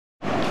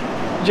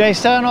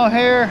Jace Tunnell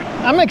here.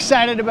 I'm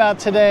excited about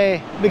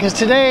today because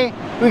today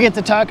we get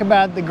to talk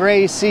about the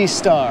gray sea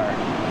star.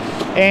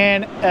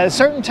 And at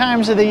certain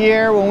times of the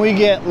year when we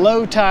get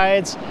low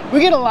tides, we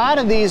get a lot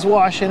of these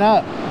washing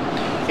up.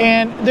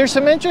 And there's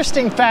some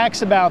interesting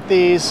facts about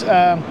these.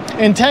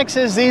 In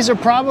Texas, these are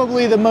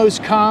probably the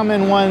most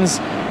common ones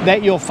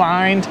that you'll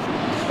find.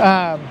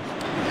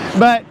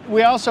 But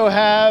we also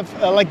have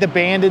like the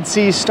banded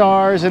sea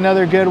stars,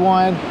 another good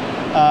one.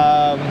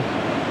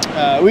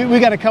 We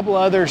got a couple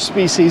other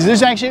species.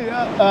 There's actually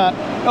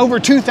over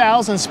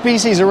 2,000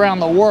 species around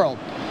the world.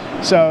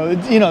 So,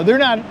 you know, they're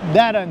not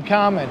that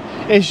uncommon.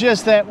 It's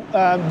just that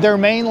they're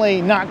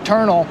mainly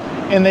nocturnal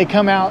and they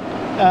come out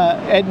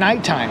at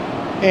nighttime.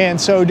 And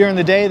so during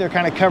the day, they're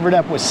kind of covered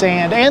up with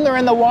sand and they're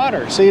in the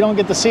water. So you don't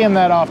get to see them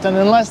that often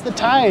unless the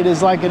tide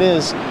is like it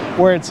is,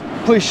 where it's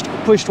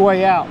pushed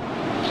way out.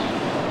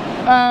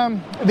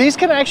 These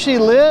can actually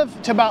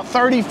live to about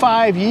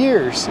 35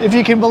 years, if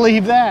you can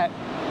believe that.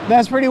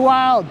 That's pretty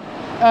wild.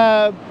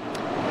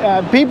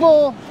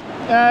 People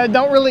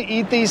don't really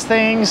eat these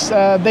things.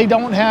 They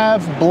don't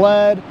have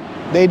blood.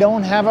 They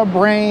don't have a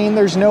brain.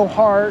 There's no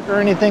heart or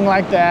anything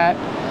like that.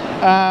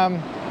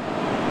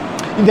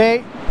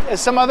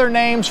 Some other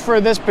names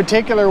for this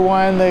particular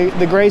one,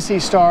 the gray sea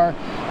star,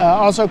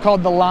 also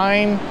called the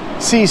line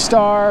sea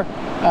star,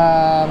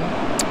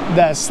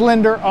 the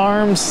slender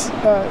arms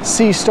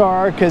sea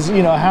star, because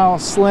you know how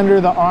slender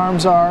the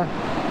arms are.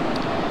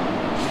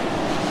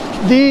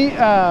 The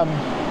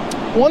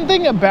one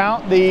thing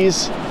about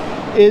these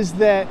is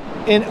that,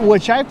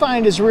 which I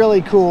find is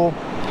really cool,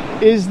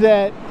 is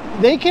that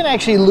they can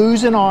actually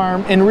lose an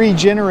arm and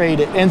regenerate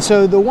it. And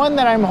so the one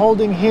that I'm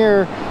holding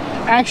here,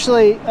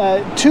 actually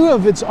two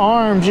of its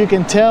arms, you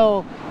can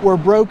tell, were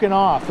broken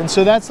off. And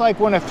so that's like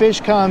when a fish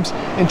comes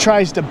and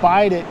tries to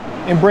bite it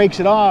and breaks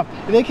it off,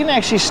 they can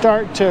actually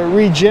start to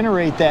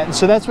regenerate that. And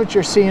so that's what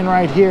you're seeing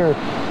right here.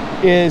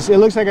 Is it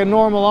looks like a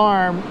normal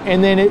arm,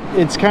 and then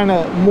it's kind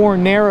of more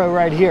narrow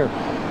right here.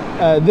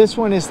 This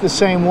one is the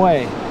same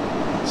way.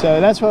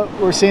 So that's what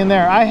we're seeing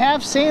there. I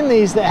have seen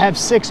these that have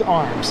 6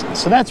 arms,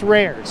 so that's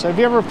rare. So if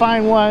you ever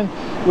find one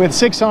with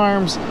 6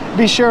 arms,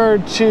 be sure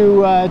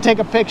to take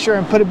a picture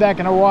and put it back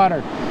in the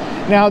water.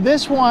 Now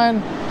this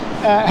one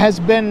has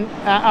been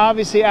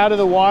obviously out of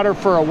the water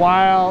for a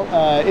while.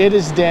 It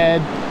is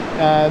dead.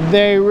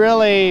 They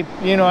really,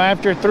 you know,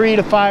 after 3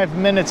 to 5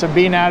 minutes of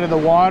being out of the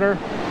water,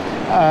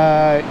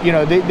 you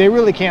know, they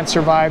really can't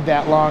survive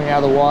that long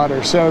out of the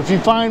water. So if you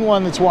find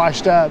one that's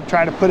washed up,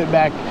 try to put it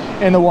back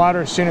in the water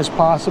as soon as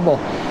possible.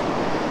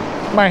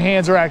 My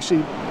hands are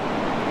actually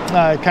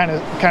kind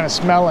of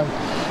smelling.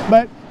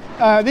 But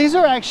these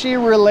are actually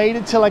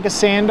related to like a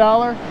sand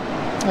dollar.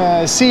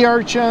 Sea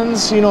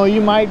urchins, you know,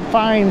 you might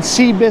find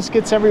sea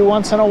biscuits every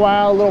once in a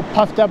while, little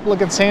puffed up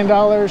looking sand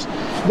dollars.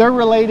 They're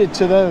related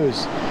to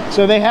those.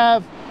 So they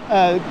have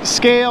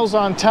scales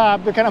on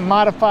top. They're kind of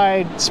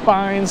modified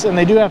spines, and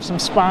they do have some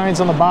spines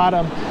on the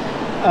bottom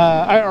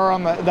or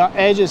on the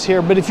edges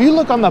here. But if you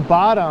look on the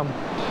bottom,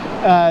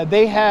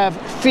 they have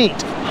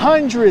feet,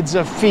 hundreds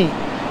of feet,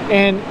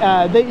 and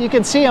you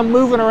can see them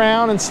moving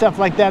around and stuff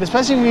like that,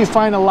 especially if you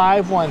find a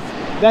live one.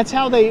 That's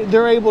how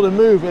they're able to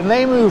move, and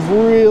they move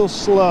real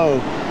slow.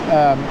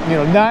 You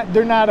know,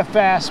 they're not a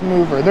fast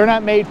mover. They're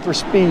not made for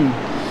speed.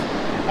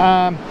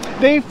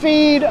 They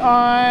feed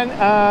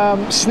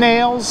on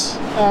snails,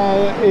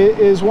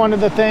 is one of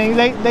the things.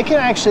 They can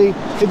actually,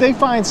 if they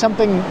find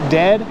something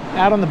dead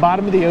out on the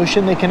bottom of the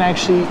ocean, they can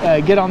actually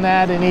get on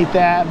that and eat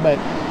that, but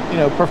you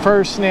know,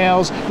 prefer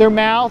snails. Their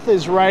mouth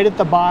is right at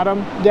the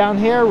bottom down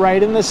here,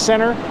 right in the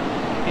center,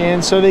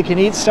 and so they can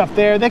eat stuff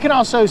there. They can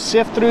also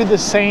sift through the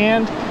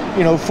sand,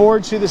 you know,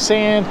 forage through the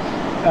sand,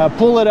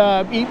 pull it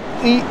up, eat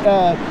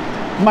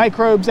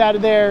microbes out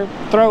of there,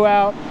 throw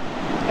out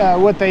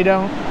what they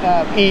don't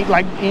eat,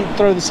 like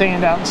throw the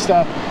sand out and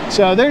stuff.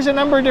 So there's a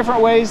number of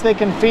different ways they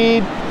can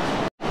feed.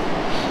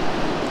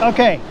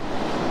 Okay,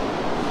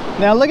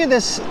 now look at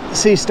this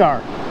sea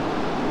star.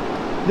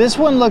 This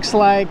one looks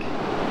like,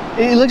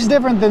 it looks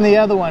different than the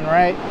other one,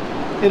 right?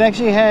 It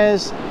actually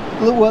has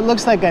what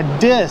looks like a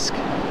disc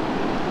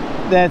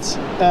that's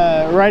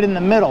right in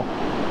the middle.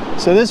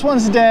 So this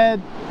one's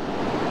dead.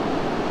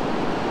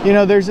 You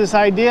know, there's this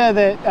idea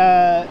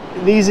that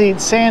these eat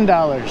sand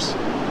dollars.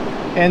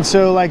 And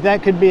so like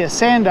that could be a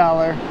sand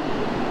dollar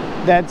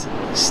that's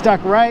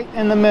stuck right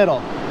in the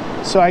middle.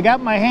 So I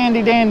got my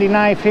handy dandy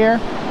knife here.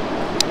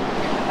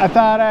 I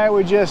thought I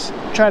would just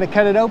try to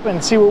cut it open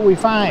and see what we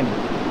find.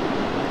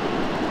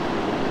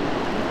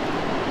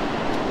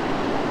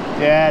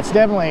 Yeah, it's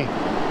definitely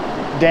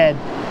dead,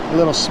 a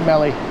little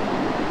smelly.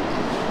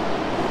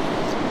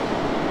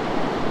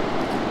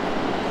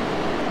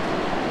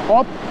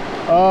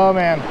 Oh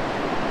man.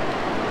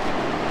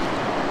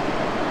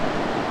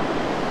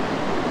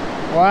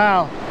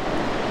 Wow.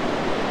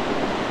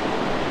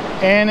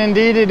 And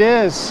indeed it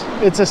is.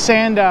 It's a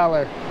sand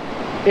dollar.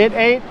 It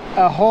ate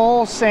a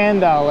whole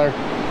sand dollar,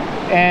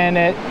 and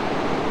it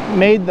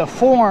made the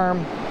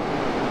form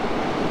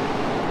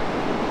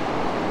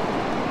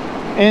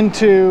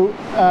into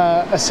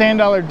a sand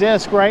dollar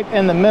disc right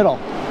in the middle.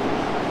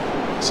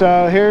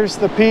 So here's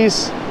the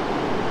piece.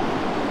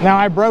 Now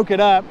I broke it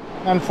up.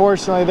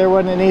 Unfortunately, there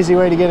wasn't an easy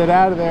way to get it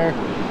out of there,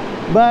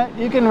 but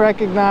you can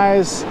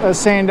recognize a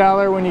sand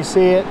dollar when you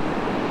see it.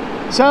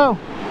 So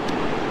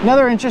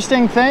another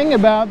interesting thing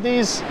about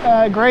these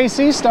gray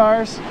sea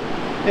stars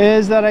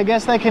is that I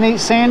guess they can eat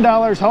sand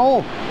dollars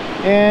whole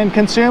and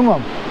consume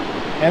them.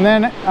 And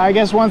then I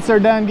guess once they're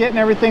done getting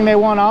everything they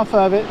want off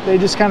of it, they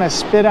just kind of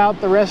spit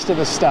out the rest of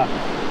the stuff.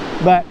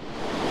 But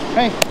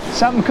hey,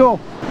 something cool.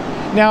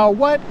 Now,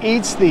 what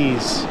eats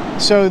these?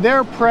 So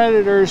their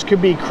predators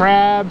could be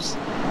crabs,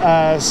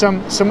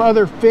 some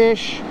other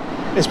fish,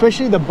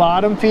 especially the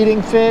bottom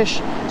feeding fish.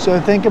 So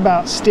think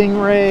about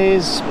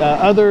stingrays,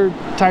 other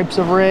types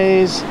of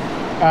rays.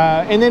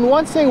 And then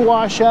once they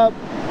wash up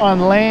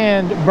on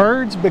land,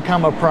 birds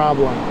become a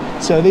problem.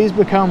 So these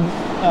become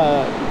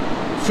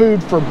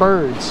food for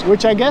birds,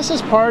 which I guess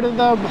is part of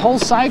the whole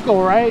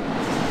cycle, right?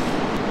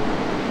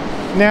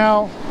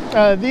 Now,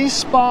 these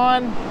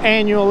spawn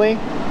annually,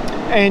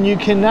 and you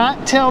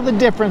cannot tell the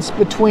difference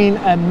between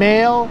a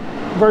male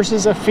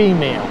versus a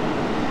female.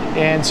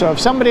 And so if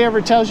somebody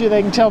ever tells you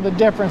they can tell the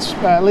difference,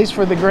 at least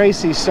for the gray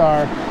sea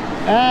star,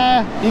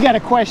 you got to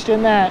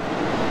question that.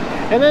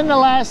 And then the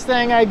last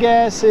thing, I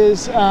guess,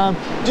 is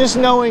just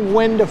knowing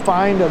when to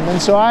find them.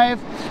 And so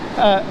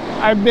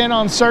I've been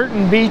on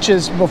certain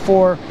beaches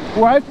before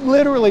where I've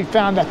literally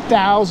found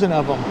 1,000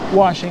 of them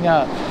washing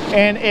up.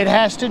 And it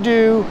has to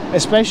do,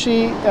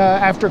 especially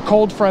after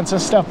cold fronts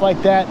and stuff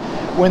like that,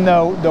 when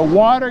the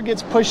water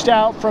gets pushed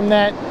out from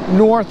that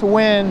north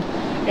wind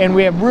and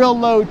we have real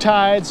low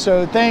tides.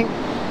 So think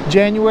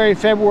January,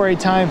 February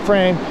time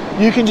frame,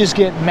 you can just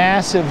get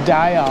massive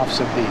die-offs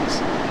of these.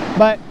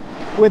 But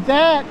with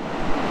that,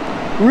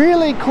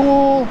 really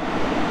cool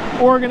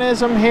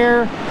organism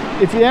here.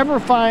 If you ever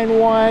find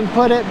one,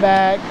 put it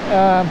back.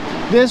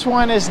 This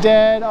one is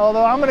dead,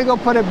 although I'm gonna go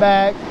put it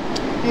back.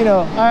 You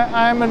know,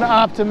 I'm an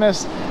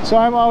optimist, so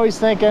I'm always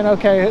thinking,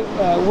 okay,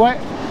 what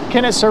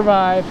can it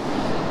survive?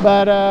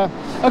 But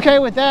okay,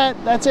 with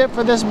that, that's it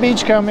for this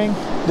Beachcombing,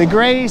 the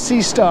gray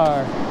sea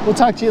star. We'll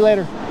talk to you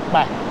later.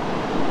 Bye.